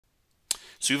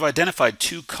So we've identified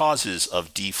two causes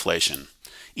of deflation.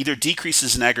 Either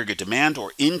decreases in aggregate demand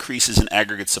or increases in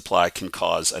aggregate supply can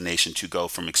cause a nation to go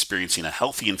from experiencing a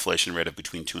healthy inflation rate of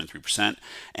between 2 and 3%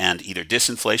 and either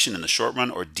disinflation in the short run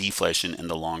or deflation in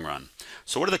the long run.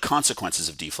 So what are the consequences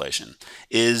of deflation?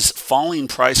 Is falling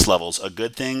price levels a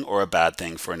good thing or a bad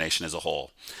thing for a nation as a whole?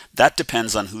 That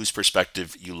depends on whose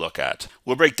perspective you look at.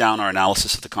 We'll break down our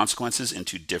analysis of the consequences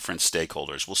into different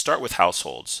stakeholders. We'll start with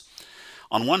households.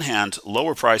 On one hand,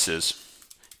 lower prices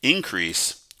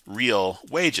increase real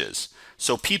wages.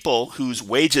 So people whose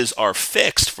wages are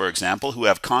fixed, for example, who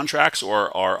have contracts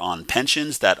or are on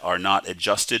pensions that are not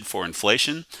adjusted for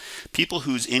inflation, people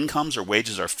whose incomes or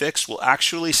wages are fixed will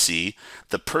actually see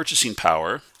the purchasing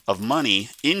power of money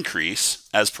increase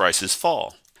as prices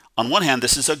fall. On one hand,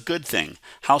 this is a good thing.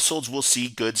 Households will see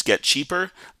goods get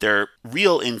cheaper, their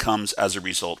real incomes as a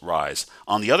result rise.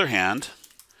 On the other hand,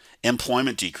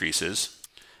 employment decreases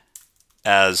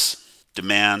as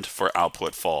demand for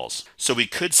output falls. So we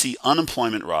could see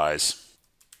unemployment rise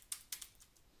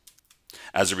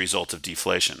as a result of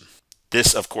deflation.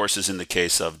 This, of course, is in the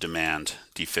case of demand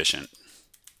deficient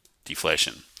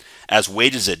deflation. As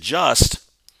wages adjust,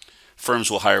 firms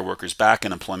will hire workers back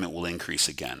and employment will increase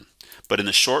again. But in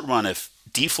the short run, if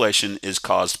deflation is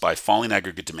caused by falling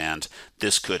aggregate demand,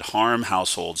 this could harm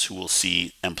households who will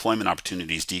see employment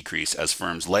opportunities decrease as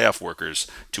firms lay off workers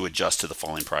to adjust to the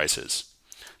falling prices.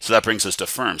 So that brings us to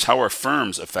firms. How are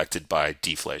firms affected by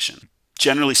deflation?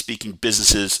 Generally speaking,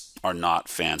 businesses are not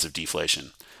fans of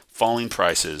deflation. Falling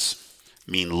prices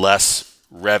mean less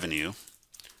revenue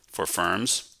for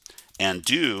firms, and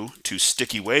due to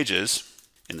sticky wages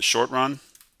in the short run,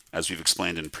 as we've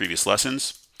explained in previous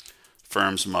lessons,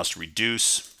 firms must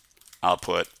reduce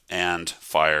output and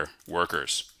fire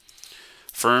workers.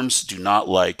 Firms do not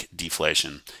like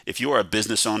deflation. If you are a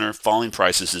business owner, falling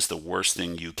prices is the worst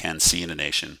thing you can see in a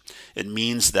nation. It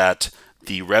means that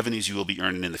the revenues you will be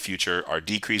earning in the future are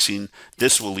decreasing.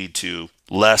 This will lead to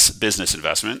less business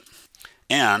investment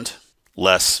and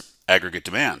less aggregate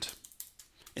demand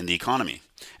in the economy.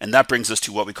 And that brings us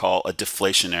to what we call a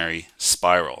deflationary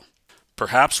spiral.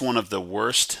 Perhaps one of the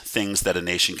worst things that a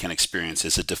nation can experience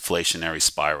is a deflationary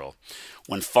spiral.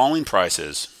 When falling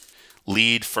prices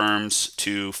lead firms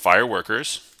to fire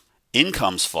workers,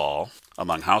 incomes fall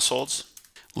among households,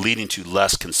 leading to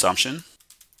less consumption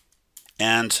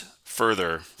and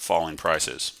further falling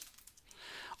prices.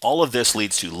 All of this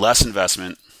leads to less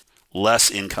investment,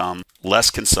 less income, less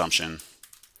consumption,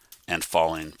 and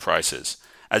falling prices.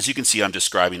 As you can see, I'm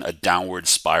describing a downward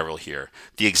spiral here.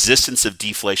 The existence of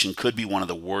deflation could be one of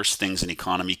the worst things an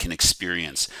economy can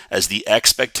experience, as the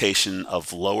expectation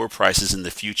of lower prices in the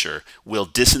future will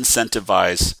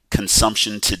disincentivize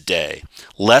consumption today.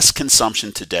 Less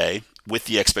consumption today with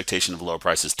the expectation of lower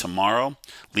prices tomorrow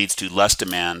leads to less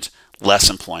demand, less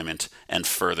employment, and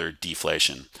further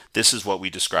deflation. This is what we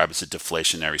describe as a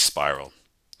deflationary spiral.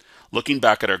 Looking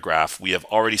back at our graph, we have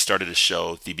already started to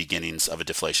show the beginnings of a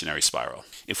deflationary spiral.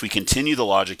 If we continue the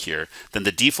logic here, then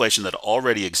the deflation that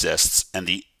already exists and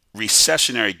the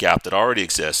recessionary gap that already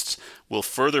exists will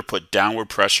further put downward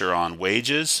pressure on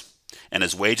wages, and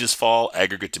as wages fall,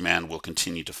 aggregate demand will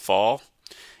continue to fall,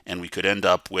 and we could end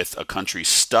up with a country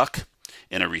stuck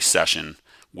in a recession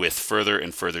with further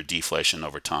and further deflation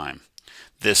over time.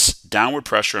 This downward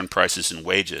pressure on prices and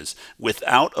wages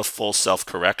without a full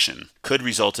self-correction could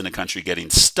result in a country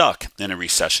getting stuck in a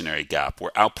recessionary gap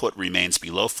where output remains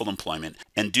below full employment,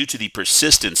 and due to the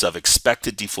persistence of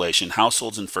expected deflation,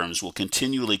 households and firms will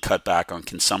continually cut back on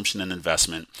consumption and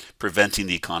investment, preventing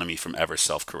the economy from ever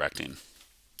self-correcting.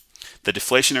 The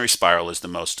deflationary spiral is the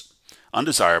most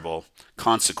undesirable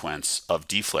consequence of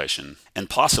deflation and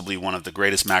possibly one of the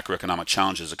greatest macroeconomic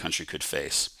challenges a country could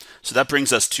face. So that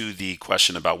brings us to the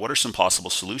question about what are some possible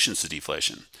solutions to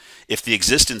deflation. If the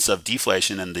existence of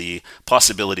deflation and the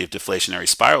possibility of deflationary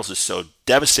spirals is so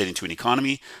devastating to an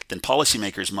economy, then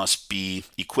policymakers must be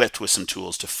equipped with some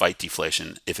tools to fight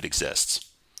deflation if it exists.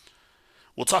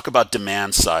 We'll talk about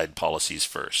demand-side policies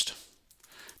first.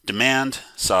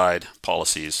 Demand-side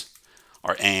policies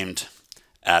are aimed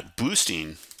at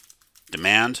boosting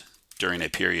demand during a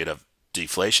period of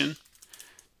deflation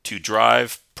to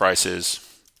drive prices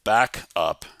back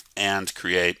up and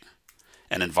create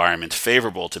an environment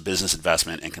favorable to business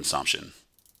investment and consumption.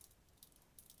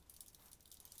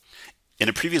 In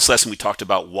a previous lesson, we talked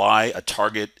about why a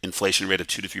target inflation rate of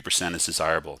 2 to 3% is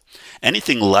desirable.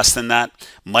 Anything less than that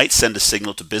might send a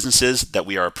signal to businesses that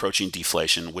we are approaching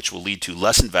deflation, which will lead to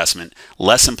less investment,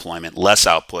 less employment, less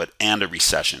output, and a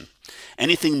recession.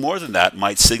 Anything more than that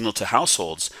might signal to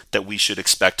households that we should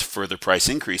expect further price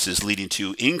increases, leading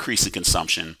to increase in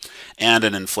consumption and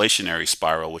an inflationary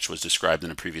spiral, which was described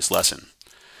in a previous lesson.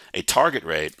 A target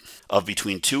rate of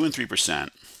between 2 and 3%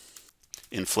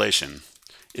 inflation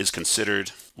is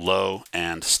considered low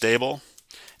and stable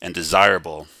and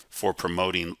desirable for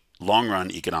promoting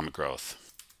long-run economic growth.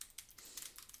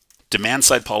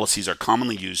 Demand-side policies are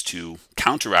commonly used to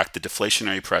counteract the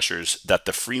deflationary pressures that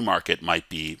the free market might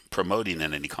be promoting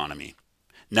in an economy.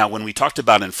 Now, when we talked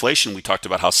about inflation, we talked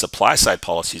about how supply-side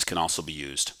policies can also be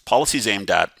used. Policies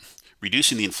aimed at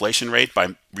reducing the inflation rate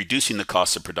by reducing the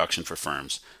cost of production for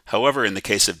firms. However, in the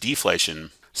case of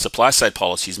deflation, supply-side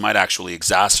policies might actually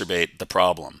exacerbate the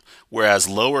problem, whereas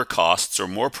lower costs or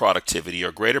more productivity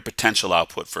or greater potential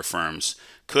output for firms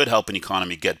could help an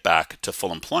economy get back to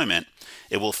full employment.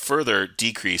 It will further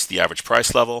decrease the average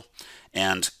price level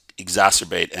and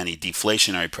exacerbate any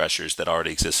deflationary pressures that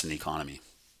already exist in the economy.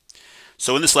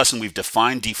 So in this lesson, we've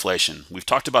defined deflation. We've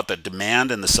talked about the demand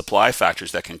and the supply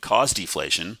factors that can cause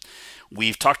deflation.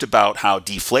 We've talked about how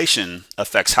deflation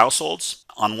affects households.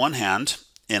 On one hand,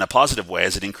 in a positive way,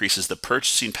 as it increases the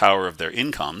purchasing power of their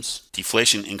incomes.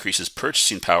 Deflation increases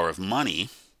purchasing power of money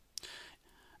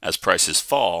as prices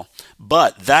fall,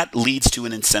 but that leads to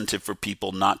an incentive for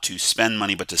people not to spend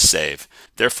money but to save.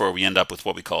 Therefore, we end up with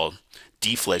what we call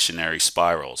deflationary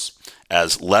spirals,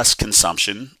 as less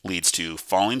consumption leads to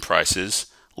falling prices,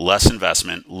 less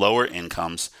investment, lower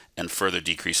incomes, and further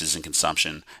decreases in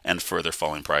consumption and further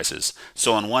falling prices.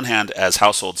 So on one hand, as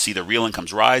households see their real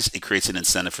incomes rise, it creates an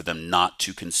incentive for them not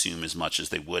to consume as much as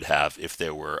they would have if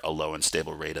there were a low and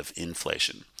stable rate of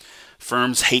inflation.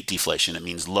 Firms hate deflation. It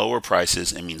means lower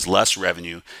prices. It means less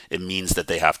revenue. It means that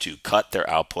they have to cut their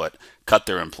output, cut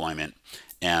their employment,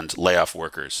 and lay off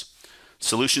workers.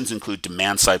 Solutions include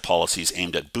demand-side policies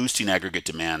aimed at boosting aggregate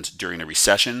demand during a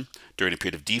recession, during a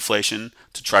period of deflation,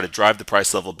 to try to drive the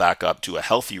price level back up to a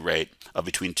healthy rate of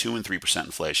between 2 and 3%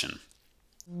 inflation.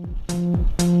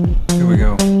 Here we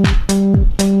go.